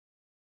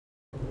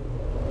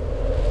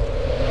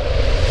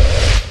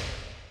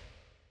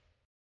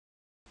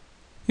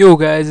Yo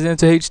guys, it's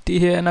Enter HD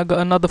here, and I got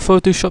another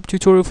Photoshop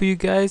tutorial for you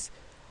guys.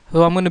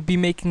 So I'm gonna be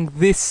making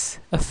this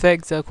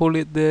effect. I call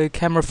it the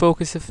camera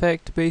focus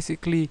effect.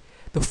 Basically,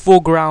 the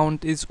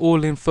foreground is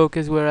all in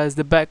focus, whereas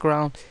the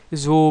background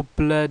is all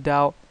blurred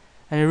out,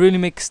 and it really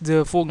makes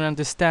the foreground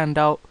to stand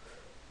out,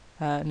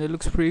 and it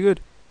looks pretty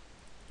good.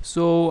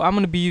 So I'm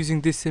gonna be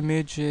using this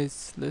image.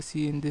 Let's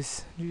see in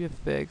this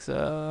effects.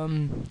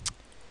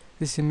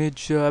 This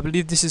image, I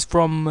believe this is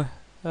from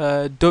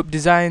Dope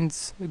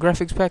Designs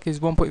graphics pack,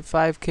 is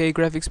 1.5k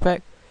graphics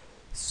pack.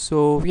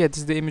 So yeah, this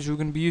is the image we're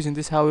going to be using.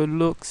 This is how it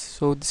looks.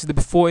 So this is the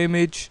before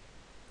image,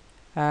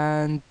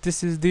 and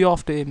this is the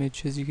after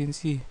image, as you can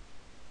see.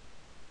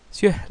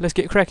 So yeah, let's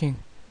get cracking.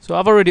 So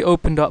I've already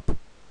opened up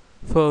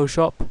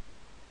Photoshop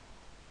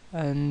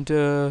and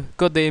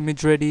got the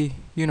image ready.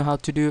 You know how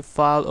to do it.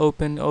 File,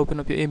 open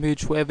up your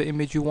image, whatever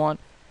image you want.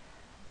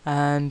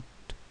 And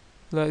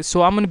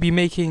so I'm going to be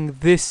making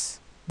this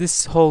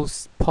whole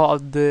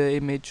part of the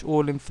image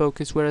all in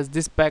focus, whereas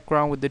this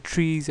background with the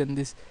trees and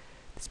this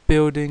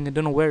building, I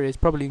don't know where it is,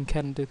 probably in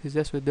Canada, because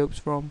that's where Dope's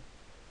from.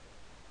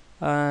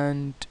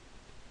 And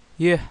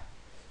yeah,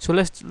 so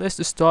let's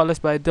just start. Let's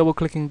by double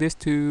clicking this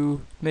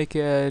to make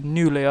a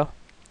new layer.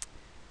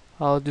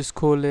 I'll just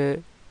call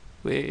it,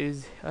 where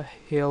is a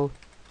hill,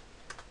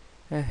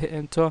 and hit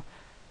enter.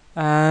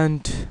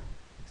 And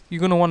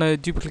you're gonna want to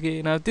duplicate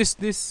it. Now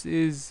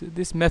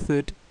this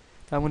method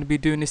I'm going to be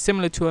doing is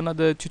similar to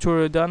another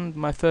tutorial done,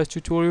 my first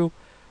tutorial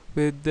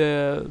with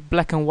the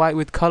black and white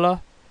with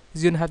color.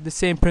 It's going to have the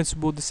same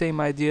principle, the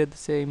same idea, the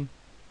same,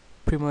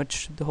 pretty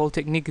much the whole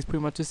technique is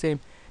pretty much the same.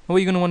 And what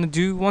you're going to want to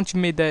do, once you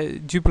made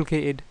that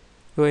duplicated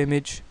your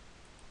image,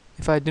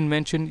 if I didn't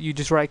mention, you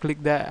just right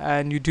click that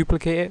and you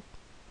duplicate it.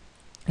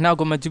 And now I've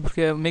got my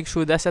duplicator, make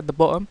sure that's at the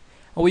bottom.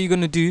 And what you're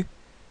going to do,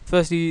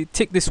 firstly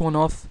tick this one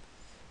off,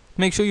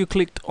 make sure you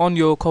clicked on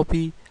your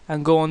copy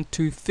and go on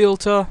to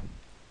filter,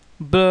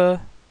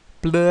 blur,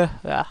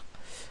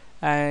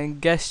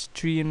 and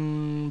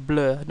Gaussian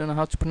blur. I don't know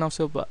how to pronounce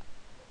it, but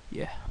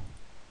yeah.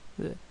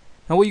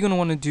 Now what you're gonna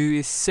want to do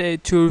is set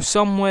it to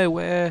somewhere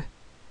where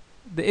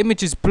the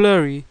image is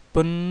blurry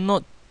but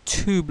not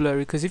too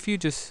blurry, because if you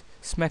just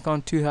smack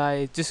on too high,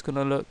 it's just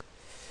gonna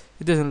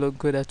it doesn't look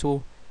good at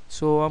all.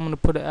 So I'm gonna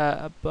put it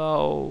at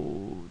about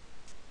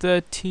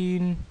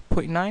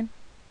 13.9.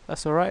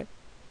 that's alright,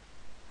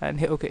 and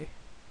hit OK. Now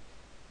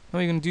what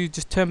you're gonna do,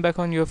 just turn back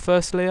on your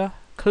first layer,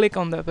 click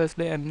on that first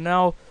layer, and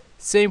now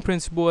same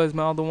principle as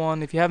my other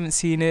one. If you haven't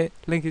seen it,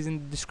 link is in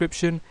the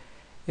description.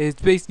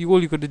 It's basically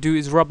all you got to do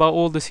is rub out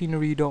all the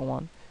scenery you don't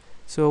want.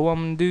 So what I'm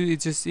gonna do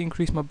is just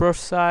increase my brush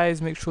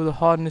size, make sure the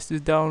hardness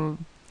is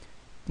down,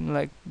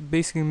 like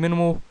basically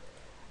minimal,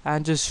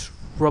 and just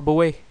rub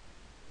away.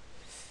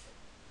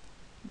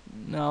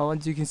 Now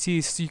as you can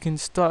see, you can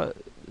start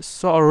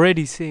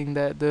already seeing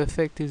that the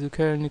effect is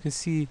occurring. You can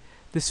see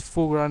this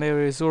foreground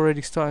area is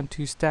already starting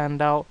to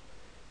stand out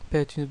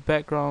compared to the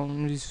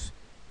background.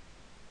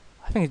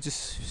 I think it's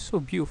just so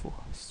beautiful.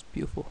 It's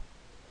beautiful.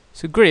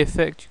 It's a great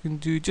effect you can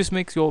do. Just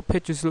makes your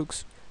pictures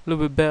looks a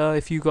little bit better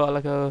if you got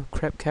like a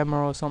crap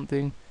camera or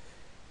something,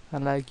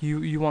 and like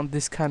you want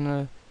this kind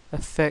of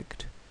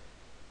effect.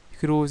 You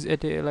could always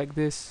edit it like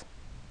this.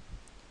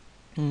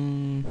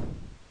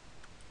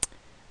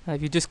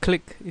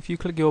 If you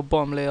click your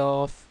bottom layer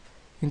off,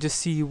 you can just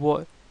see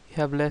what you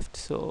have left.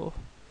 So,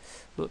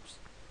 oops.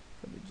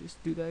 Let me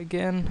just do that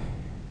again.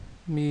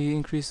 Let me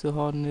increase the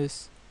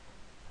hardness.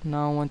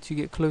 Now once you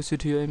get closer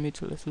to your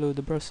image, let's lower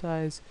the brush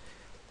size.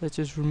 Let's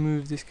just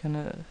remove this kind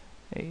of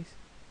haze.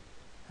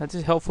 That's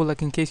just helpful,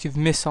 like in case you've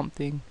missed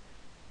something,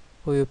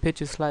 or your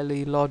picture is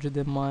slightly larger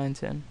than mine,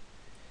 and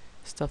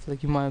stuff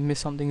like you might have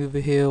missed something over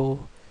here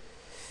or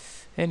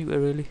anywhere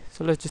really.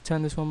 So let's just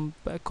turn this one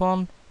back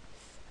on,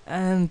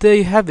 and there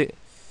you have it.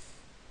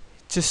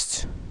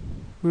 Just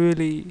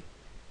really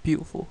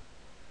beautiful.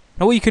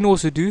 Now what you can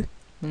also do,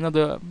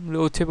 another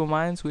little tip of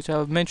mine, which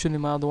I've mentioned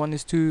in my other one,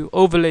 is to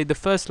overlay the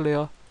first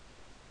layer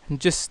and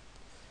just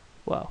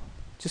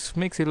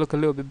makes it look a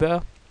little bit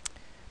better.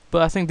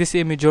 But I think this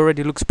image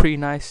already looks pretty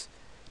nice,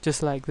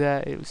 just like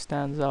that. It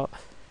stands out.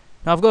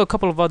 Now I've got a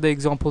couple of other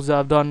examples that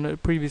I've done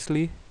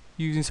previously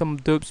using some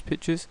of Dope's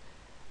pictures.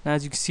 Now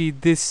as you can see,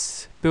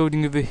 this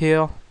building over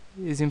here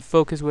is in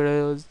focus,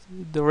 whereas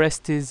the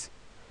rest is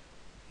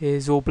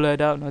all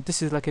blurred out. Now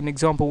this is like an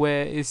example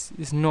where it's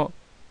not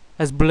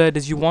as blurred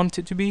as you want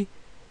it to be,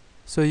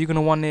 so you're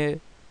gonna want it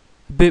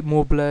a bit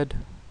more blurred.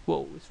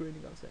 Whoa, it's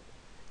raining outside.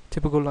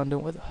 Typical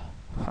London weather.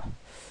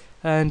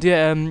 And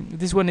yeah,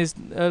 this one is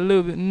a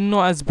little bit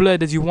not as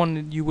blurred as you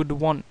would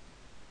want.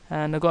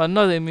 And I got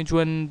another image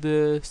when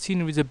the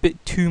scenery is a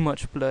bit too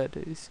much blurred.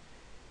 It's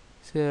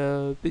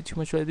a bit too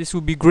much blurred. This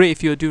would be great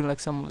if you're doing like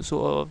some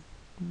sort of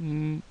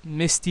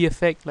misty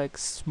effect, like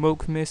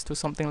smoke mist or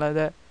something like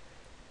that.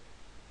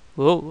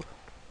 Whoa.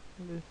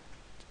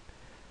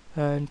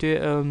 And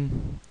yeah,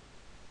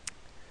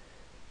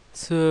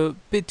 it's a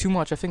bit too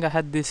much. I think I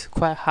had this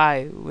quite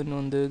high when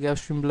on the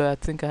Gaussian blur. I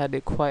think I had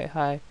it quite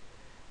high,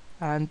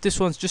 and this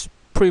one's just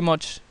pretty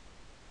much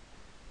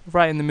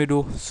right in the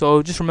middle.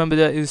 So just remember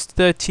that it's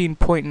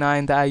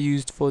 13.9 that I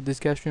used for this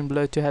capturing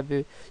blur to have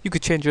it. You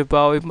could change it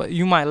about.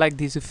 You might like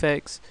these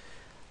effects.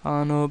 I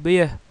don't know, but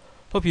yeah.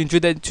 Hope you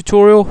enjoyed that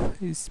tutorial.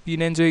 It's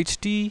been Enzo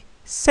HD.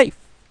 Safe.